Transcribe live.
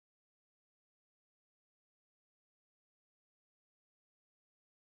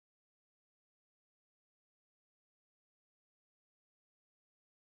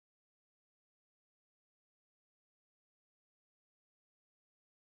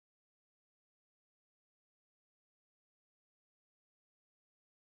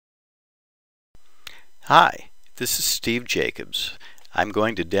Hi, this is Steve Jacobs. I'm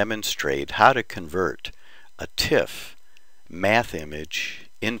going to demonstrate how to convert a TIF math image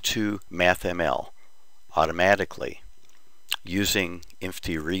into MathML automatically using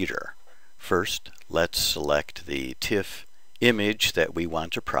InftyReader. First, let's select the TIF image that we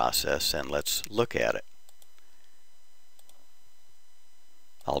want to process and let's look at it.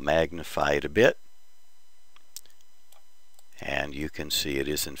 I'll magnify it a bit, and you can see it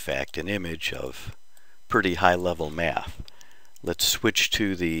is in fact an image of pretty high-level math. Let's switch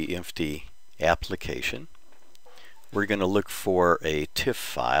to the Infty application. We're going to look for a TIF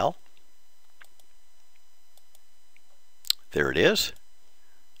file. There it is.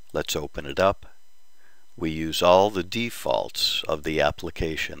 Let's open it up. We use all the defaults of the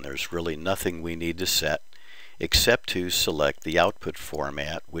application. There's really nothing we need to set except to select the output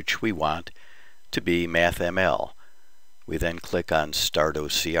format, which we want to be MathML. We then click on Start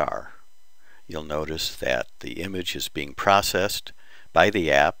OCR. You'll notice that the image is being processed by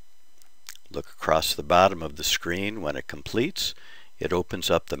the app. Look across the bottom of the screen. When it completes, it opens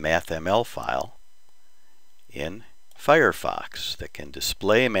up the MathML file in Firefox that can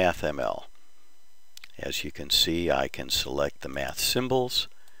display MathML. As you can see, I can select the math symbols.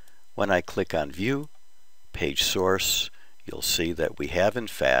 When I click on View, Page Source, you'll see that we have in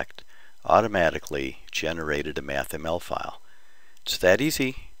fact automatically generated a MathML file. It's that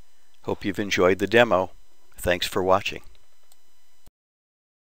easy. Hope you've enjoyed the demo. Thanks for watching.